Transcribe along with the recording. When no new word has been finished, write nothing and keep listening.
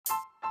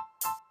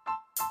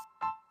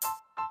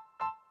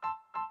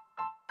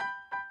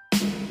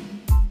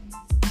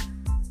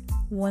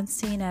Once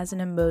seen as an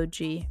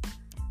emoji,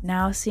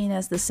 now seen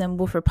as the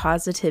symbol for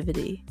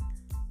positivity,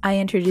 I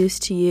introduce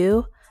to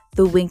you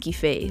the Winky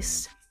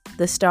Face,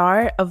 the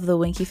star of the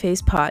Winky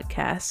Face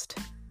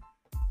podcast.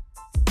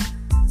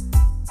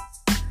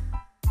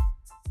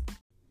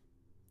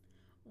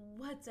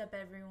 What's up,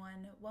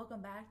 everyone?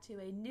 Welcome back to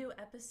a new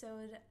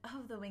episode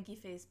of the Winky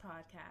Face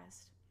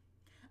podcast.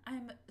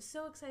 I'm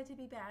so excited to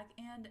be back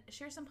and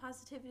share some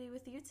positivity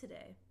with you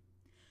today.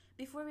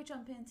 Before we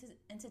jump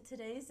into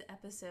today's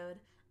episode,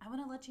 I want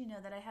to let you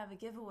know that I have a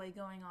giveaway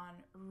going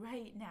on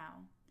right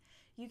now.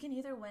 You can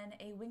either win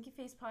a Winky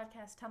Face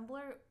podcast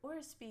tumbler or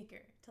a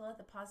speaker to let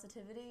the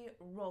positivity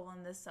roll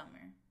in this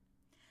summer.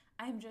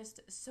 I'm just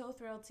so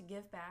thrilled to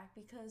give back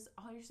because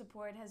all your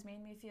support has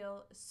made me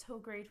feel so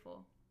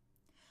grateful.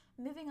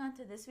 Moving on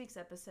to this week's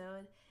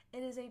episode,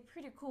 it is a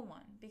pretty cool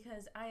one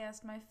because I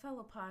asked my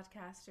fellow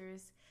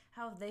podcasters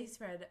how they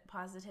spread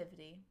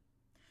positivity.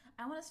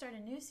 I want to start a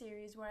new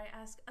series where I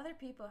ask other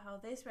people how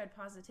they spread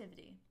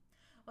positivity,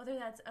 whether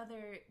that's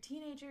other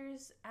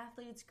teenagers,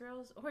 athletes,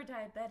 girls, or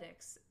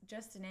diabetics,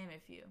 just to name a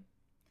few.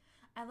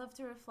 I love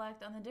to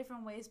reflect on the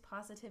different ways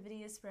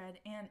positivity is spread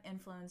and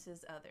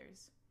influences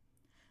others.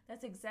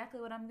 That's exactly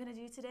what I'm going to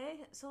do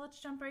today, so let's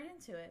jump right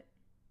into it.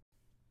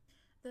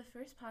 The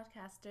first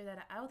podcaster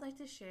that I would like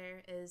to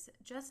share is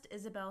Just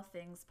Isabel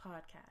Things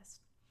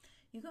Podcast.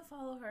 You can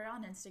follow her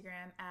on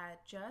Instagram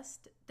at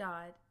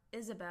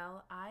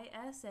just.isabel,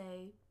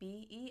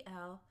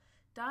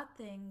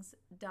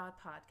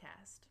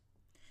 ISABEL.things.podcast.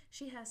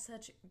 She has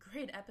such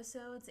great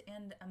episodes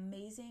and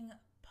amazing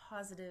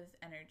positive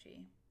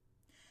energy.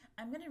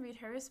 I'm going to read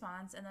her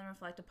response and then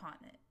reflect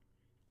upon it.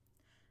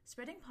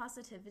 Spreading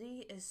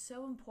positivity is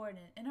so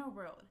important in our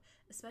world,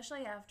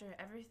 especially after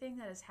everything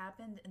that has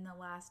happened in the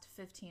last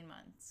 15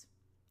 months.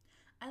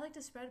 I like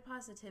to spread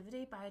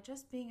positivity by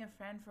just being a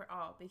friend for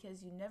all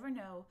because you never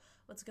know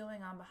what's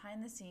going on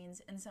behind the scenes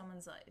in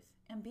someone's life,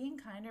 and being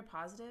kind or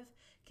positive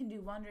can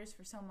do wonders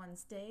for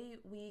someone's day,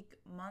 week,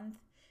 month,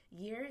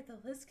 year, the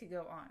list could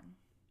go on.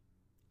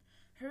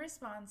 Her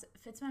response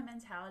fits my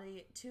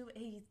mentality to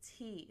a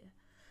T.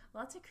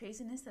 Lots of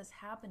craziness has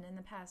happened in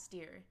the past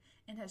year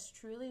and has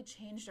truly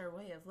changed our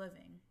way of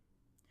living.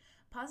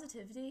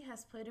 Positivity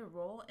has played a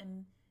role,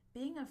 and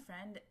being a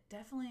friend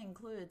definitely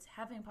includes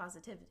having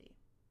positivity.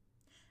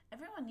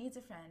 Everyone needs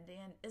a friend,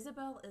 and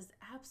Isabel is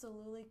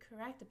absolutely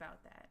correct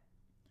about that.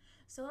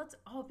 So let's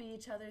all be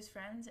each other's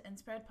friends and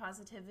spread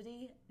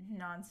positivity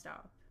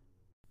nonstop.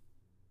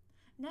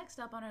 Next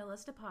up on our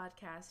list of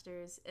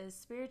podcasters is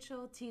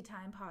Spiritual Tea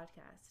Time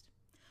Podcast,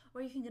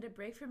 where you can get a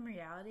break from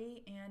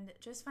reality and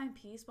just find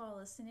peace while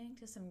listening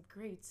to some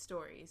great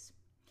stories.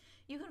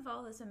 You can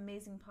follow this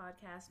amazing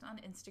podcast on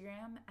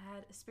Instagram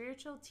at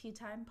Spiritual Tea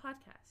Time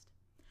Podcast.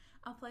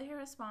 I'll play her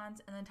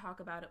response and then talk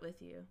about it with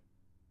you.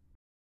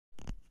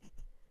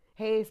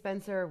 Hey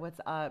Spencer, what's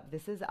up?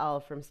 This is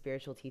Elle from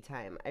Spiritual Tea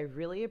Time. I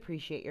really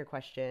appreciate your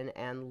question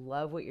and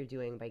love what you're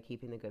doing by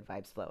keeping the good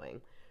vibes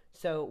flowing.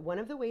 So one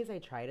of the ways I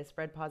try to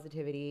spread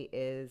positivity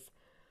is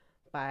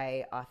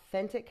by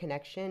authentic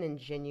connection and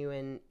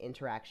genuine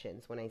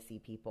interactions when I see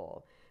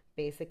people.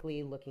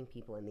 Basically looking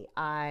people in the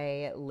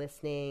eye,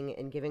 listening,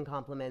 and giving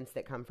compliments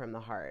that come from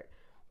the heart.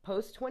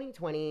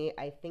 Post-2020,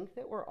 I think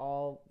that we're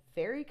all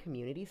very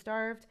community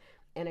starved,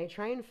 and I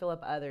try and fill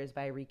up others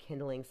by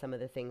rekindling some of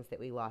the things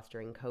that we lost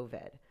during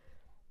COVID.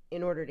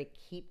 In order to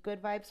keep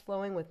good vibes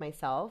flowing with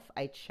myself,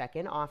 I check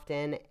in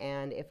often,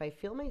 and if I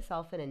feel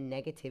myself in a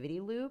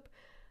negativity loop,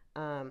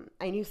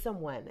 I knew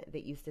someone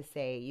that used to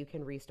say you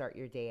can restart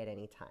your day at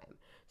any time.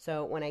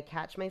 So when I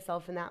catch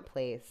myself in that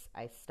place,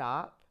 I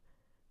stop,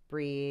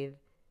 breathe,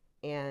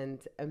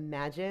 and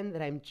imagine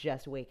that I'm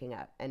just waking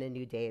up and a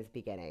new day is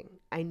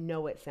beginning. I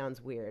know it sounds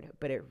weird,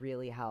 but it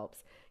really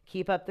helps.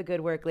 Keep up the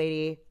good work,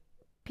 lady.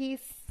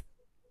 Peace.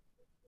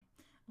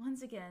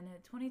 Once again,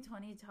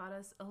 2020 taught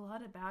us a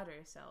lot about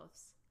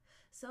ourselves.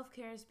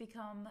 Self-care has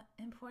become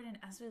important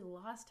as we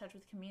lost touch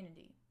with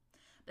community.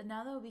 But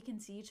now that we can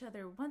see each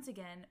other once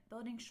again,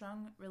 building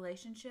strong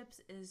relationships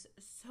is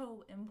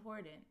so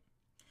important.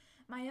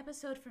 My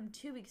episode from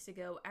 2 weeks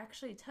ago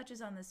actually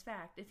touches on this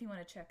fact if you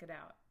want to check it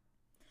out.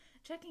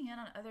 Checking in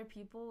on other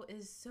people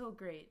is so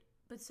great,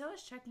 but so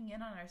is checking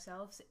in on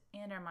ourselves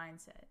and our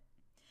mindset.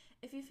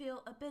 If you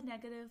feel a bit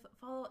negative,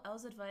 follow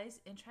Elle's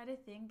advice and try to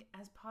think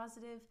as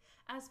positive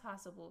as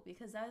possible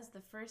because that is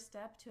the first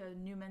step to a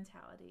new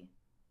mentality.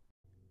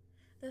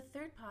 The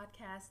third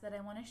podcast that I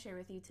want to share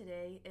with you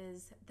today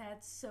is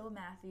That's So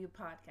Matthew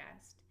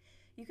Podcast.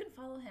 You can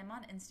follow him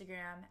on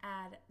Instagram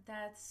at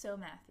That's So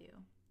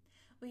Matthew.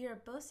 We are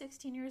both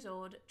 16 years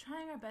old,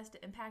 trying our best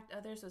to impact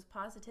others with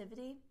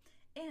positivity,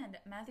 and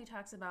Matthew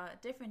talks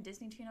about different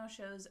Disney Channel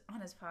shows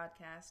on his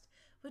podcast,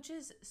 which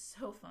is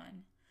so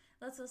fun.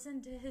 Let's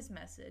listen to his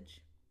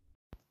message.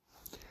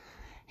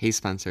 Hey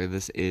Spencer,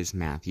 this is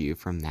Matthew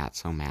from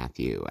That's So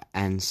Matthew.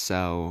 And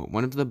so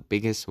one of the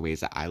biggest ways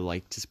that I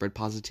like to spread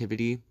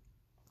positivity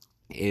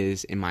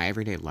is in my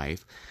everyday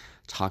life,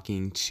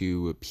 talking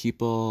to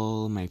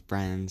people, my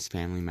friends,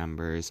 family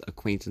members,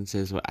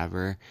 acquaintances,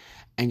 whatever,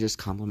 and just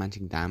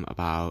complimenting them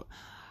about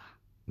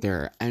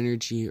their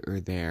energy or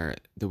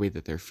the way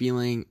that they're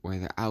feeling or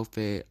their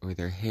outfit or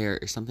their hair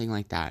or something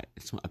like that.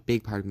 It's a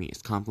big part of me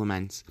is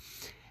compliments.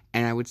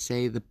 And I would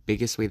say the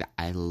biggest way that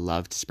I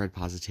love to spread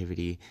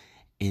positivity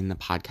in the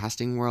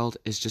podcasting world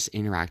is just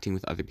interacting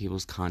with other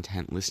people's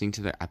content, listening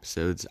to their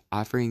episodes,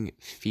 offering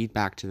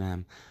feedback to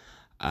them,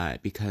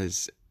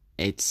 because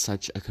it's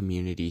such a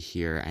community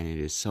here, and it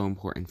is so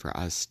important for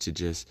us to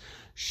just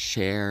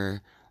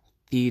share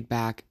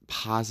feedback,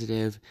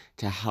 positive,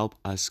 to help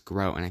us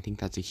grow. And I think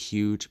that's a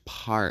huge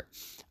part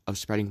of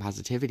spreading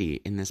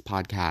positivity in this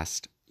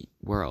podcast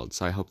world.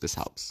 So I hope this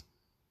helps.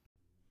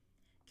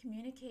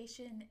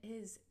 Communication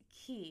is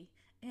key,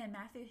 and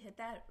Matthew hit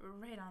that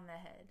right on the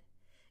head.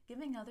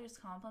 Giving others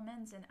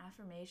compliments and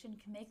affirmation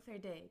can make their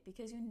day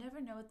because you never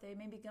know what they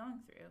may be going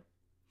through.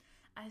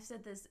 I've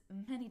said this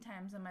many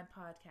times on my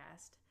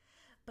podcast,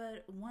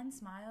 but one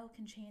smile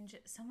can change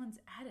someone's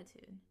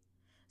attitude.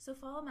 So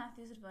follow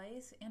Matthew's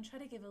advice and try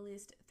to give at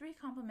least 3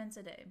 compliments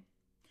a day.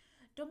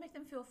 Don't make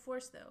them feel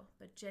forced though,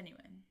 but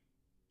genuine.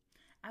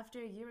 After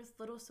a year with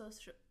little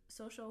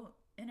social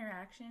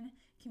interaction,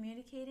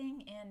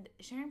 communicating and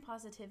sharing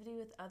positivity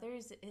with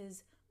others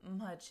is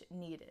much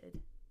needed.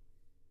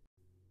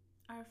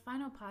 Our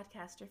final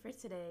podcaster for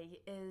today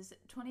is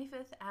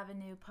 25th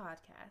Avenue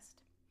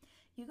Podcast.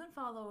 You can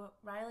follow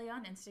Riley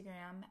on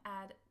Instagram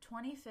at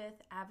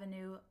 25th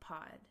Avenue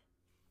Pod.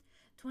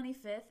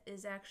 25th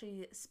is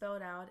actually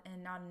spelled out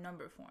in not a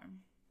number form.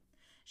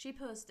 She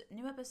posts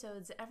new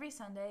episodes every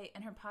Sunday,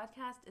 and her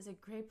podcast is a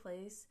great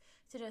place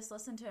to just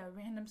listen to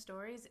random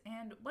stories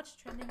and what's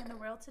trending in the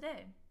world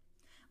today.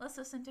 Let's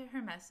listen to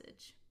her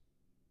message.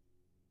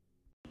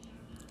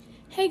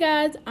 Hey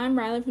guys, I'm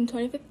Riley from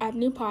 25th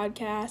Avenue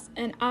Podcast,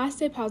 and I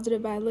stay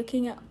positive by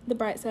looking at the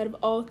bright side of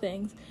all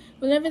things.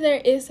 Whenever there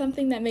is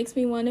something that makes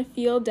me want to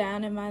feel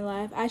down in my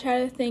life, I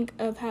try to think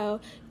of how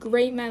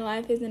great my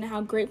life is and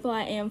how grateful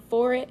I am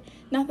for it.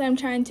 Not that I'm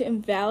trying to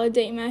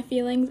invalidate my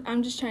feelings,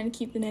 I'm just trying to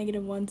keep the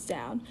negative ones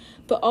down.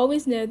 But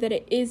always know that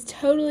it is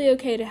totally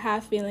okay to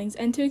have feelings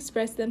and to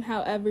express them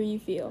however you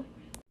feel.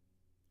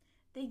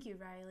 Thank you,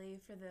 Riley,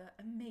 for the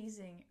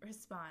amazing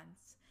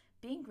response.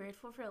 Being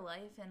grateful for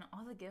life and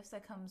all the gifts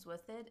that comes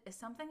with it is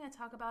something I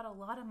talk about a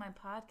lot on my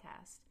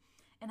podcast,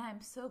 and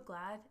I'm so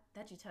glad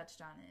that you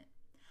touched on it.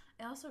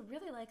 I also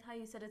really like how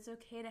you said it's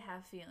okay to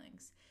have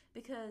feelings,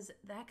 because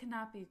that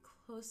cannot be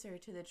closer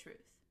to the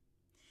truth.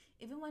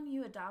 Even when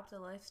you adopt a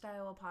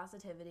lifestyle of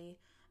positivity,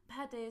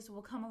 bad days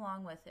will come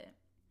along with it.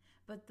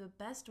 But the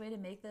best way to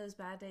make those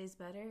bad days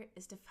better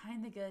is to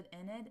find the good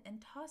in it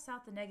and toss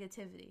out the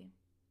negativity.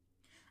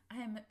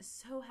 I am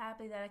so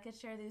happy that I could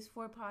share these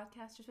 4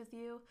 podcasters with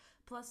you,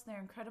 plus their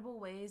incredible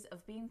ways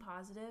of being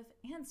positive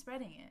and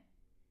spreading it.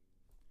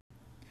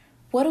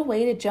 What a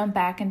way to jump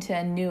back into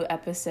a new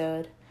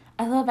episode.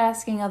 I love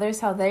asking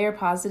others how they are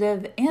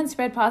positive and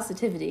spread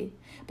positivity,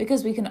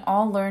 because we can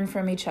all learn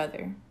from each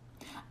other.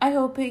 I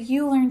hope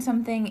you learn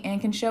something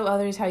and can show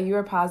others how you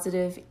are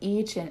positive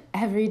each and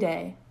every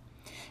day.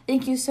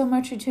 Thank you so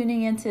much for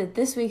tuning into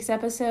this week's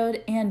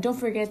episode, and don't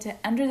forget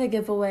to enter the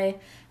giveaway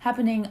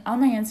happening on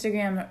my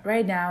Instagram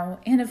right now,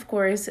 and of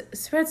course,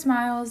 spread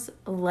smiles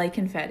like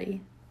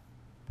confetti.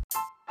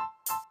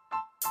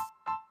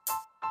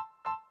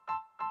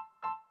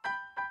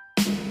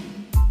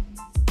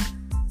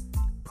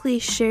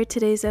 Please share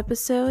today's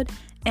episode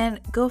and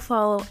go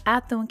follow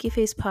at the Winky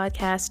Face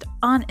Podcast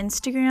on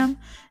Instagram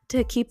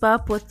to keep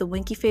up with the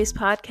Winky Face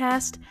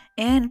Podcast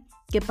and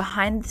get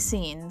behind the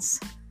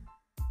scenes.